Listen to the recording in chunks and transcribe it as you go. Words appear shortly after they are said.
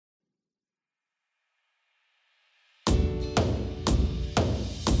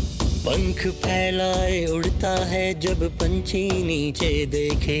पंख फैलाए उड़ता है जब पंछी नीचे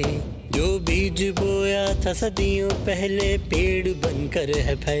देखे, जो बीज बोया था सदियों पहले पेड़ बनकर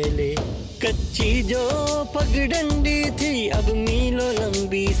है फैले। कच्ची जो पगडंडी थी अब मीलों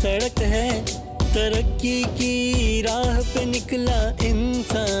लंबी सड़क है, तरक्की की राह पे निकला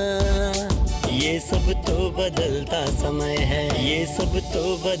इंसान। ये सब तो बदलता समय है, ये सब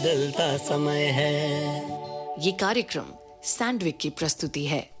तो बदलता समय है। ये कार्यक्रम सैंडविक की प्रस्तुति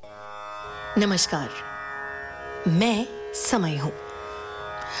है। नमस्कार, मैं समय हूं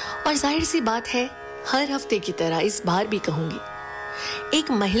और जाहिर सी बात है हर हफ्ते की तरह इस बार भी कहूंगी,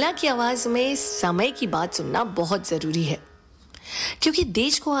 एक महिला की आवाज में समय की बात सुनना बहुत जरूरी है, क्योंकि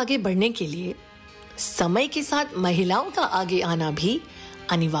देश को आगे बढ़ने के लिए समय के साथ महिलाओं का आगे आना भी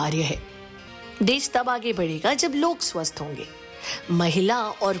अनिवार्य है। देश तब आगे बढ़ेगा जब लोग स्वस्थ होंगे, महिला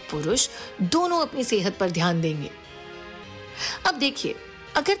और पुरुष दोनों अपनी सेहत पर ध्यान देंगे। अब देखिए,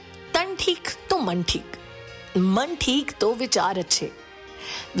 अगर तन ठीक तो मन ठीक, मन ठीक तो विचार अच्छे,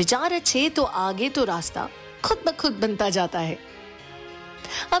 विचार अच्छे तो आगे तो रास्ता खुद ब खुद बनता जाता है।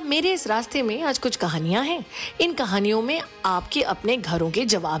 अब मेरे इस रास्ते में आज कुछ कहानियां हैं। इन कहानियों में आपके अपने घरों के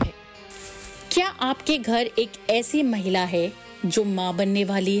जवाब हैं। क्या आपके घर एक ऐसी महिला है जो मां बनने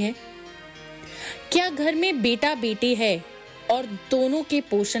वाली है? क्या घर में बेटा बेटी है और दोनों के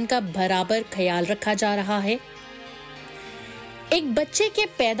पोषण का बराबर ख्याल रखा जा रहा है? एक बच्चे के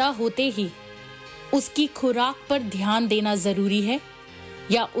पैदा होते ही उसकी खुराक पर ध्यान देना जरूरी है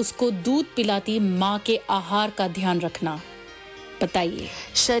या उसको दूध पिलाती मां के आहार का ध्यान रखना? बताइए।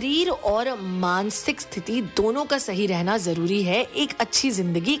 शरीर और मानसिक स्थिति दोनों का सही रहना जरूरी है एक अच्छी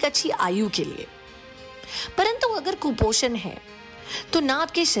जिंदगी, एक अच्छी आयु के लिए। परंतु अगर कुपोषण है तो ना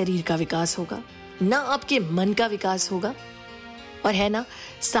आपके शरीर का विकास होगा, ना आपके मन का विकास होगा, और है ना,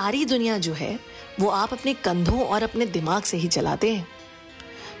 सारी दुनिया जो है वो आप अपने कंधों और अपने दिमाग से ही चलाते हैं।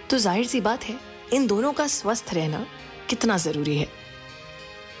 तो जाहिर सी बात है इन दोनों का स्वस्थ रहना कितना जरूरी है।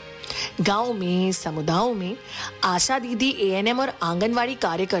 गांव में, समुदायों में आशा दीदी, एएनएम और आंगनवाड़ी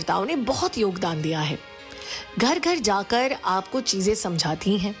कार्यकर्ताओं ने बहुत योगदान दिया है। घर घर जाकर आपको चीजें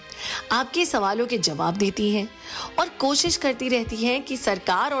समझाती हैं, आपके सवालों के जवाब देती हैं और कोशिश करती रहती हैं कि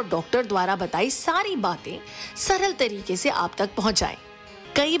सरकार और डॉक्टर द्वारा बताई सारी बातें सरल तरीके से आप तक पहुंचाएं।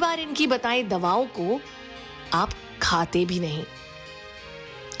 कई बार इनकी बताई दवाओं को आप खाते भी नहीं।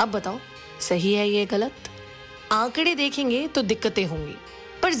 अब बताओ, सही है ये गलत? आंकड़े देखेंगे तो दिक्कतें होंगी,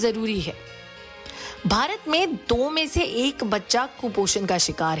 पर जरूरी है। भारत में 2 में से 1 बच्चा कुपोषण का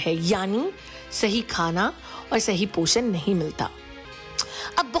शिकार है, यानी सही खाना और सही पोषण नहीं मिलता।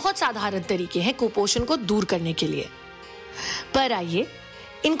 अब बहुत साधारण तरीके हैं कुपोषण को दूर करने के लिए, पर आइए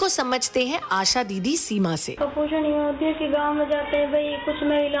इनको समझते हैं आशा दीदी सीमा से। कुपोषण ये होती है कि गांव में जाते हैं भाई, कुछ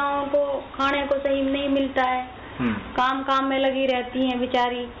महिलाओं को खाने को सही नहीं मिलता है, काम में लगी रहती हैं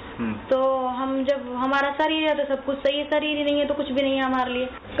बेचारी। तो हम जब हमारा शरीर है तो सब कुछ सही है, शरीर ही नहीं है तो कुछ भी नहीं है हमारे लिए।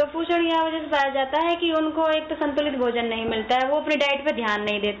 कुपोषण यह वजह से पाया जाता है कि उनको एक तो संतुलित भोजन नहीं मिलता है, वो अपनी डाइट पे ध्यान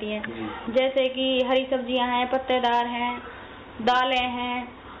नहीं देती हैं। जैसे कि हरी सब्जियां हैं, पत्तेदार हैं, दालें हैं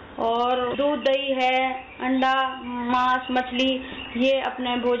और दूध दही है, अंडा, मांस, मछली, ये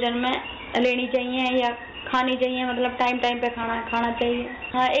अपने भोजन में लेनी चाहिए या खानी चाहिए, मतलब टाइम पे खाना चाहिए।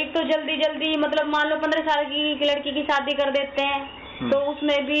 हाँ, एक तो जल्दी मतलब मान लो 15 साल की लड़की की शादी कर देते हैं तो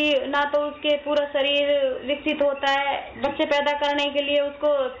उसमें भी ना तो उसके पूरा शरीर विकसित होता है, बच्चे पैदा करने के लिए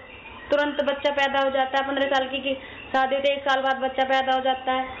उसको तुरंत बच्चा पैदा हो जाता है। 15 साल की शादी होती है, 1 साल बाद बच्चा पैदा हो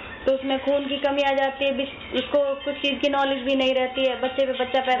जाता है, तो उसमें खून की कमी आ जाती है, उसको कुछ चीज़ की नॉलेज भी नहीं रहती है, बच्चे पे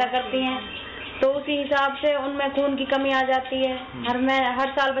बच्चा पैदा करती हैं तो उसी हिसाब से उनमें खून की कमी आ जाती है। हर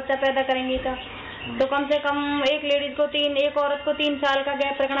साल बच्चा पैदा करेंगी तो कम से कम एक औरत को 3 साल का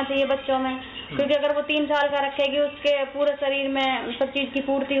गैप रखना चाहिए बच्चों में, क्योंकि अगर वो 3 साल का रखेगी उसके पूरे शरीर में सब चीज़ की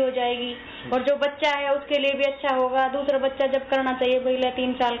पूर्ति हो जाएगी और जो बच्चा है उसके लिए भी अच्छा होगा। दूसरा बच्चा जब करना चाहिए पहले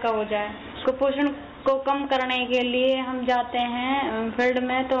 3 साल का हो जाए। कुपोषण को कम करने के लिए हम जाते हैं फील्ड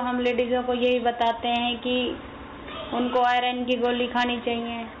में, तो हम लेडीज़ों को यही बताते हैं कि उनको आयरन की गोली खानी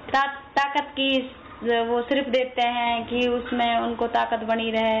चाहिए, ताकत की वो सिर्फ देते हैं कि उसमें उनको ताकत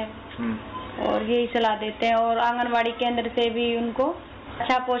बनी रहे, और यही सलाह देते हैं। और आंगनवाड़ी केंद्र से भी उनको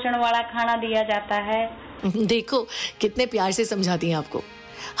अच्छा पोषण वाला खाना दिया जाता है। देखो कितने प्यार से समझाती हैं आपको।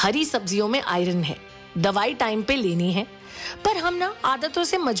 हरी सब्जियों में आयरन है, दवाई टाइम पे लेनी है, पर हम ना आदतों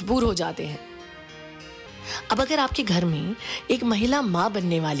से मजबूर हो जाते हैं। अब अगर आपके घर में एक महिला माँ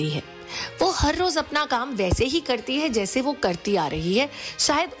बनने वाली है, वो हर रोज अपना काम वैसे ही करती है जैसे वो करती आ रही है,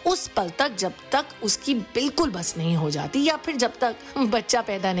 शायद उस पल तक जब तक उसकी बिल्कुल बस नहीं हो जाती या फिर जब तक बच्चा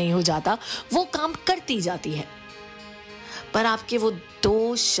पैदा नहीं हो जाता, वो काम करती जाती है। पर आपके वो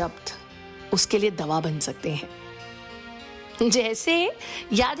 2 शब्द उसके लिए दवा बन सकते हैं। जैसे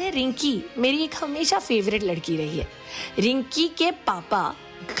याद है रिंकी मेरी एक हमेशा फेवरेट लड़की रही है। रिंकी के पापा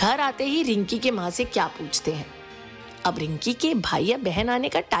घर आते ही रिंकी के माँ से क्या पूछते हैं? अब रिंकी के भाई या बहन आने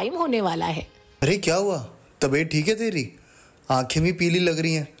का टाइम होने वाला है। अरे क्या हुआ, तबीयत ठीक है तेरी? आंखें भी पीली लग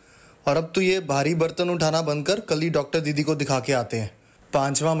रही हैं। और अब तो ये भारी बर्तन उठाना बंद कर, कल ही डॉक्टर दीदी को दिखा के आते हैं।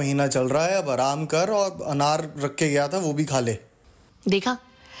 5वां महीना चल रहा है, अब आराम कर, और अनार रख के गया था वो भी खा ले। देखा,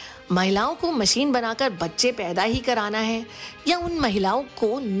 महिलाओं को मशीन बनाकर बच्चे पैदा ही कराना है या उन महिलाओं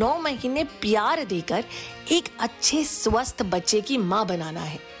को 9 महीने प्यार देकर एक अच्छे स्वस्थ बच्चे की मां बनाना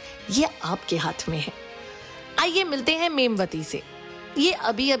है, ये आपके हाथ में है। आइए मिलते हैं मेमवती से। ये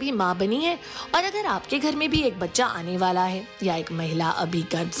अभी अभी मां बनी है, और अगर आपके घर में भी एक बच्चा आने वाला है या एक महिला अभी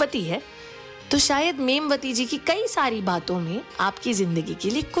गर्भवती है, तो शायद मेमवती जी की कई सारी बातों में आपकी जिंदगी के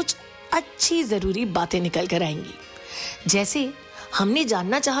लिए कुछ अच्छी जरूरी बातें निकल कर आएंगी। जैसे हमने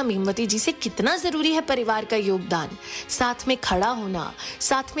जानना चाहा मेमवती जी से कितना जरूरी है परिवार का योगदान, साथ में खड़ा होना,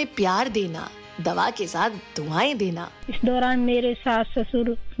 साथ में प्यार देना, दवा के साथ दुआएं देना। इस दौरान मेरे सास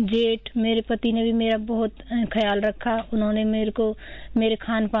ससुर जेठ मेरे पति ने भी मेरा बहुत ख्याल रखा। उन्होंने मेरे को मेरे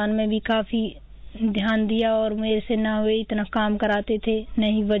खान पान में भी काफी ध्यान दिया और मेरे से ना हुए इतना काम कराते थे,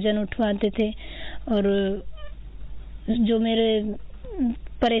 नहीं वजन उठवाते थे, और जो मेरे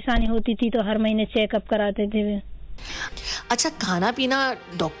परेशानी होती थी तो हर महीने चेकअप कराते थे वे। अच्छा, खाना पीना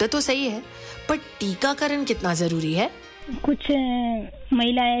डॉक्टर तो सही है, पर टीकाकरण कितना जरूरी है? कुछ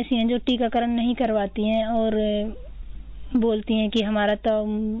महिलाएं ऐसी हैं जो टीकाकरण नहीं करवाती हैं और बोलती हैं कि हमारा तो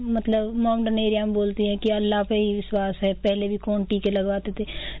मतलब माउंटेन एरिया में बोलती हैं कि अल्लाह पे ही विश्वास है, पहले भी कौन टीके लगवाते थे।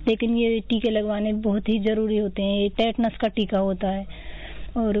 लेकिन ये टीके लगवाने बहुत ही जरूरी होते हैं। ये टेटनस का टीका होता है,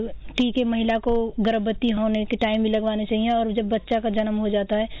 और टीके महिला को गर्भवती होने के टाइम भी लगवाने चाहिए, और जब बच्चा का जन्म हो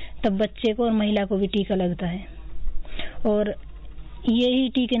जाता है तब बच्चे को और महिला को भी टीका लगता है। और यही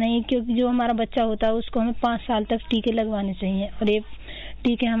टीके नहीं, क्योंकि जो हमारा बच्चा होता है उसको हमें 5 साल तक टीके लगवाने चाहिए, और ये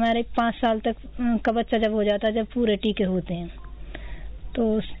टीके हमारे 5 साल तक का बच्चा जब हो जाता है, जब पूरे टीके होते हैं।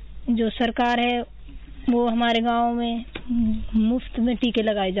 तो जो सरकार है वो हमारे गांव में मुफ्त में टीके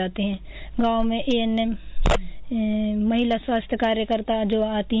लगाए जाते हैं। गांव में ANM महिला स्वास्थ्य कार्यकर्ता जो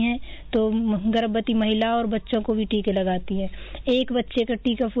आती हैं तो गर्भवती महिला और बच्चों को भी टीके लगाती है। एक बच्चे का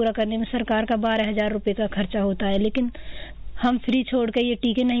टीका पूरा करने में सरकार का 12,000 रुपये का खर्चा होता है, लेकिन हम फ्री छोड़ कर ये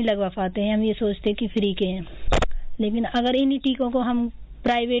टीके नहीं लगवा पाते हैं। हम ये सोचते हैं कि फ्री के हैं, लेकिन अगर इन्हीं टीकों को हम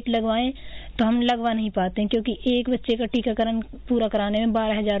प्राइवेट लगवाएं तो हम लगवा नहीं पाते हैं, क्योंकि एक बच्चे का टीकाकरण पूरा कराने में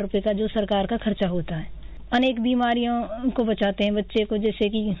 12,000 रुपये का जो सरकार का खर्चा होता है। अनेक बीमारियों को बचाते हैं बच्चे को, जैसे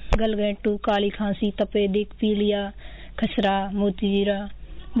कि गलगैंटू, काली खांसी, तपेदिक, पीलिया, खसरा, मोतीजीरा,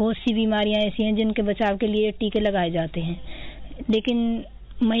 बहुत सी बीमारियां ऐसी हैं जिनके बचाव के लिए टीके लगाए जाते हैं। लेकिन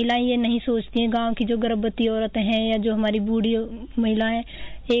महिलाएं ये नहीं सोचती हैं, गांव की जो गर्भवती औरतें हैं या जो हमारी बूढ़ी महिलाएं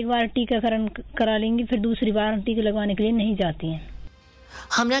एक बार टीकाकरण करा लेंगी, फिर दूसरी बार टीके लगवाने के लिए नहीं जाती हैं।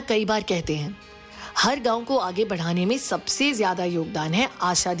 हम ना कई बार कहते हैं हर गांव को आगे बढ़ाने में सबसे ज्यादा योगदान है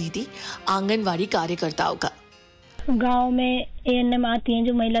आशा दीदी, आंगनवाड़ी कार्यकर्ताओं का। गांव में ANM आती हैं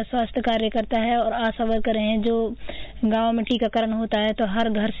जो महिला स्वास्थ्य कार्यकर्ता है, और आशा वर्कर हैं जो गांव में टीकाकरण होता है तो हर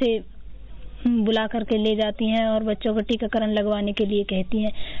घर से बुला करके ले जाती हैं और बच्चों को टीकाकरण लगवाने के लिए कहती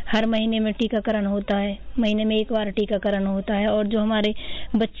हैं। हर महीने में टीकाकरण होता है, महीने में एक बार टीकाकरण होता है। और जो हमारे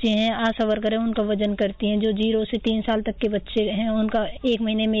बच्चे हैं आशा वर्कर हैं उनका वजन करती हैं। जो 0 से 3 साल तक के बच्चे हैं उनका 1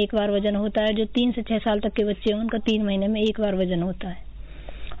 महीने में एक बार वजन होता है। जो 3 से 6 साल तक के बच्चे हैं उनका 3 महीने में एक बार वजन होता है।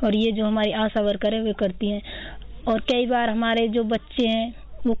 और ये जो हमारी आशा वर्कर है वे करती हैं। और कई बार हमारे जो बच्चे हैं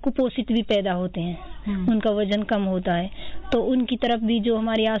वो कुपोषित भी पैदा होते हैं, उनका वजन कम होता है, तो उनकी तरफ भी जो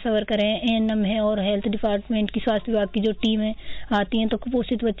हमारी आशा वर्कर हैं, ANM है और हेल्थ डिपार्टमेंट की स्वास्थ्य विभाग की जो टीमें आती हैं तो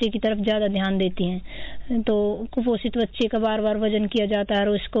कुपोषित बच्चे की तरफ ज़्यादा ध्यान देती हैं। तो कुपोषित बच्चे का बार बार वजन किया जाता है और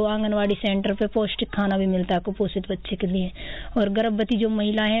उसको आंगनवाड़ी सेंटर पे पौष्टिक खाना भी मिलता है कुपोषित बच्चे के लिए। और गर्भवती जो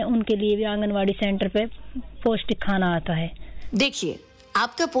महिला हैं उनके लिए भी आंगनवाड़ी सेंटर पे पौष्टिक खाना आता है। देखिए,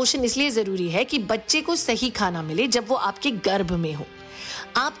 आपका पोषण इसलिए जरूरी है कि बच्चे को सही खाना मिले जब वो आपके गर्भ में हो।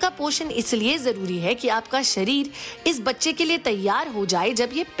 आपका पोषण इसलिए जरूरी है कि आपका शरीर इस बच्चे के लिए तैयार हो जाए जब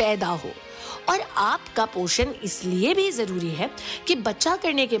ये पैदा हो। और आपका पोषण इसलिए भी जरूरी है कि बच्चा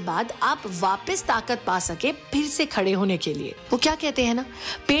करने के बाद आप वापस ताकत पा सके फिर से खड़े होने के लिए। वो क्या कहते हैं ना,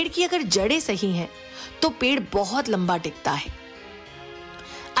 पेड़ की अगर जड़ें सही हैं तो पेड़ बहुत लंबा टिकता है।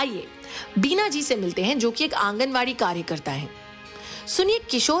 आइए बीना जी से मिलते हैं जो कि एक आंगनवाड़ी कार्यकर्ता है। सुनिए,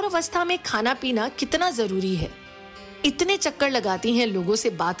 किशोर अवस्था में खाना पीना कितना जरूरी है। इतने चक्कर लगाती हैं लोगों से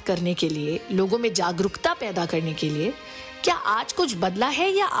बात करने के लिए, लोगों में जागरूकता पैदा करने के लिए। क्या आज कुछ बदला है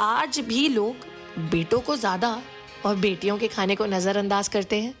या आज भी लोग बेटों को ज्यादा और बेटियों के खाने को नजरअंदाज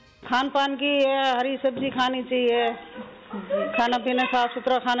करते हैं? खान पान की हरी सब्जी खानी चाहिए, खाना पीना साफ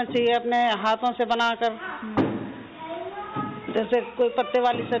सुथरा खाना चाहिए, अपने हाथों से बनाकर जैसे कोई पत्ते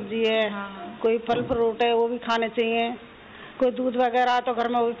वाली सब्जी है, कोई फल फ्रूट है वो भी खाने चाहिए, कोई दूध वगैरह तो घर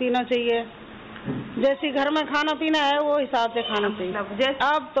में वो भी पीना चाहिए। जैसे घर में खाना पीना है वो हिसाब से खाना चाहिए।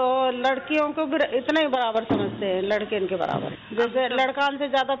 अब तो लड़कियों को भी इतना ही बराबर समझते हैं, लड़के इनके बराबर। जैसे लड़का से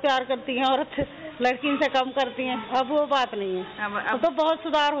ज्यादा प्यार करती है औरत लड़की से कम करती है, अब वो बात नहीं है। अब तो बहुत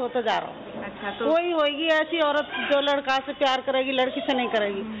सुधार होता जा रहा है। अच्छा, तो कोई होगी ऐसी औरत जो लड़का से प्यार करेगी, लड़की से नहीं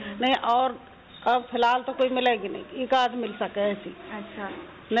करेगी नहीं। और अब फिलहाल तो कोई मिलेगी नहीं, एक आध मिल सके ऐसी। अच्छा,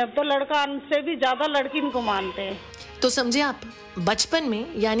 नहीं तो लड़का से भी ज्यादा लड़की इनको मानते हैं। तो समझे आप, बचपन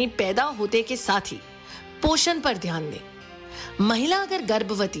में यानी पैदा होते के साथ ही पोषण पर ध्यान दें। महिला अगर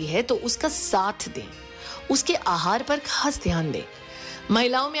गर्भवती है तो उसका साथ दें, उसके आहार पर खास ध्यान दें।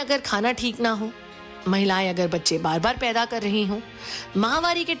 महिलाओं में अगर खाना ठीक ना हो, महिलाएं अगर बच्चे बार बार पैदा कर रही हों,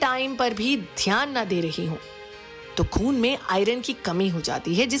 माहवारी के टाइम पर भी ध्यान ना दे रही हों, तो खून में आयरन की कमी हो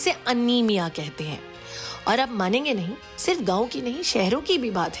जाती है, जिसे अनीमिया कहते हैं। और अब मानेंगे नहीं, सिर्फ गांव की नहीं शहरों की भी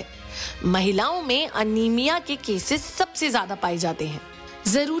बात है। महिलाओं में अनीमिया के केसेस सबसे ज्यादा पाए जाते हैं।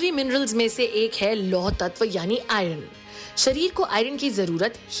 जरूरी मिनरल्स में से एक है लौह तत्व यानी आयरन। शरीर को आयरन की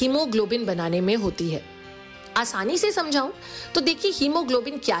जरूरत हीमोग्लोबिन बनाने में होती है। आसानी से समझाऊं तो देखिए,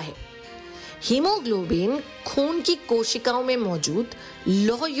 हीमोग्लोबिन क्या है। हीमोग्लोबिन खून की कोशिकाओं में मौजूद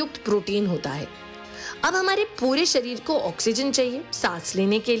लौह युक्त प्रोटीन होता है। अब हमारे पूरे शरीर को ऑक्सीजन चाहिए सांस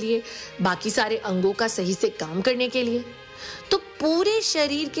लेने के लिए, बाकी सारे अंगों का सही से काम करने के लिए। तो पूरे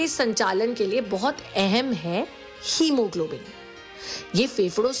शरीर के संचालन के लिए बहुत अहम है हीमोग्लोबिन। ये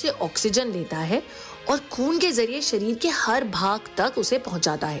फेफड़ों से ऑक्सीजन लेता है और खून के जरिए शरीर के हर भाग तक उसे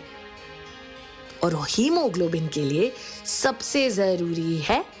पहुंचाता है। और हीमोग्लोबिन के लिए सबसे जरूरी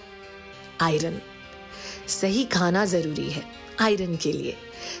है आयरन। सही खाना जरूरी है आयरन के लिए।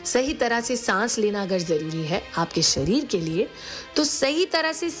 सही तरह से सांस लेना अगर जरूरी है आपके शरीर के लिए, तो सही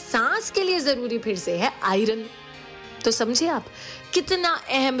तरह से सांस के लिए जरूरी फिर से है आयरन। तो समझे आप कितना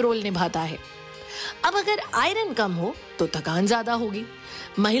अहम रोल निभाता है। अब अगर आयरन कम हो तो थकान ज्यादा होगी।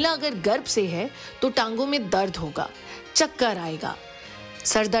 महिला अगर गर्भ से है तो टांगों में दर्द होगा, चक्कर आएगा,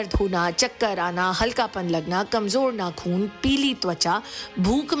 सर दर्द होना, चक्कर आना, हल्कापन लगना, कमजोर नाखून, पीली त्वचा,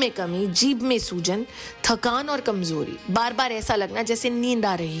 भूख में कमी, जीभ में सूजन, थकान और कमजोरी, बार बार ऐसा लगना जैसे नींद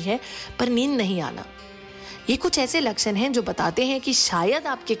आ रही है पर नींद नहीं आना। ये कुछ ऐसे लक्षण हैं जो बताते हैं कि शायद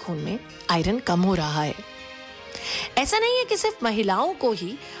आपके खून में आयरन कम हो रहा है। ऐसा नहीं है कि सिर्फ महिलाओं को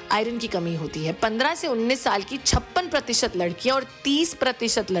ही आयरन की कमी होती है। 15 से 19 साल की 56% लड़कियां और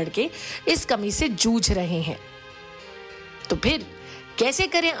 30% लड़के इस कमी से जूझ रहे हैं। तो फिर कैसे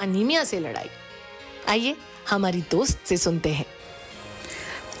करें अनीमिया से लड़ाई? आइए हमारी दोस्त से सुनते हैं।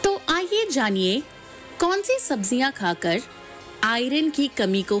 तो आइए जानिए कौन सी सब्जियां खाकर आयरन की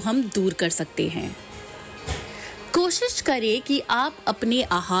कमी को हम दूर कर सकते हैं। कोशिश करें कि आप अपने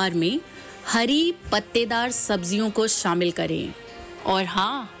आहार में हरी पत्तेदार सब्जियों को शामिल करें। और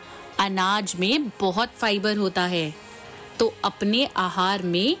हाँ, अनाज में बहुत फाइबर होता है, तो अपने आहार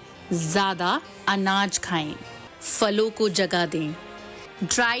में ज़्यादा अनाज खाएं। फलों को जगह दें।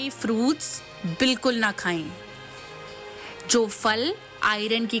 ड्राई फ्रूट्स बिल्कुल ना खाएं। जो फल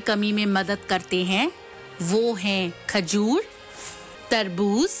आयरन की कमी में मदद करते हैं वो हैं खजूर,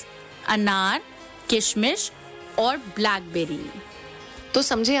 तरबूज, अनार, किशमिश और ब्लैकबेरी। तो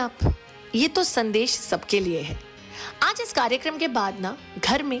समझे आप, ये तो संदेश सबके लिए है। आज इस कार्यक्रम के बाद ना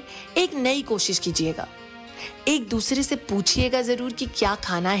घर में एक नई कोशिश कीजिएगा। एक दूसरे से पूछिएगा जरूर कि क्या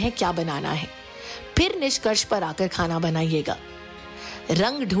खाना है, क्या बनाना है। फिर निष्कर्ष पर आकर खाना बनाइएगा,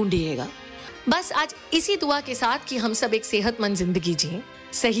 रंग ढूंढिएगा। बस आज इसी दुआ के साथ कि हम सब एक सेहतमंद जिंदगी जिएं,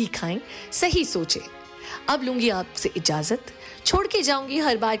 सही खाएं, सही सोचें। अब लूंगी आपसे इजाजत, छोड़ के जाऊंगी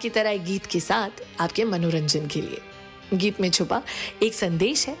हर बार की तरह एक गीत के साथ आपके मनोरंजन के लिए। गीत में छुपा एक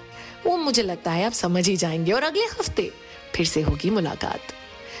संदेश है, वो मुझे लगता है आप समझ ही जाएंगे। और अगले हफ्ते फिर से होगी मुलाकात।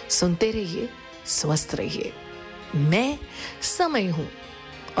 सुनते रहिए, स्वस्थ रहिए। मैं समय हूं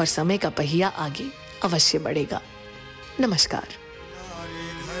और समय का पहिया आगे अवश्य बढ़ेगा। नमस्कार।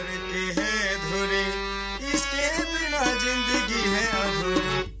 इसके बिना जिंदगी है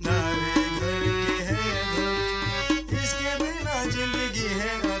अधूरी, नारे घर के है धूरी, इसके बिना जिंदगी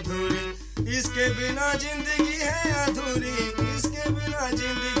है अधूरी, इसके बिना जिंदगी है अधूरी, इसके बिना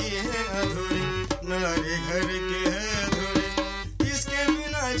जिंदगी है अधूरी, नारे घर के है धूरी, इसके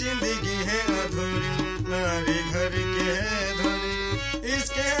बिना जिंदगी है अधूरी, नारे घर के है धूरी,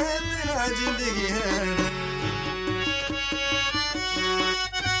 इसके बिना जिंदगी है।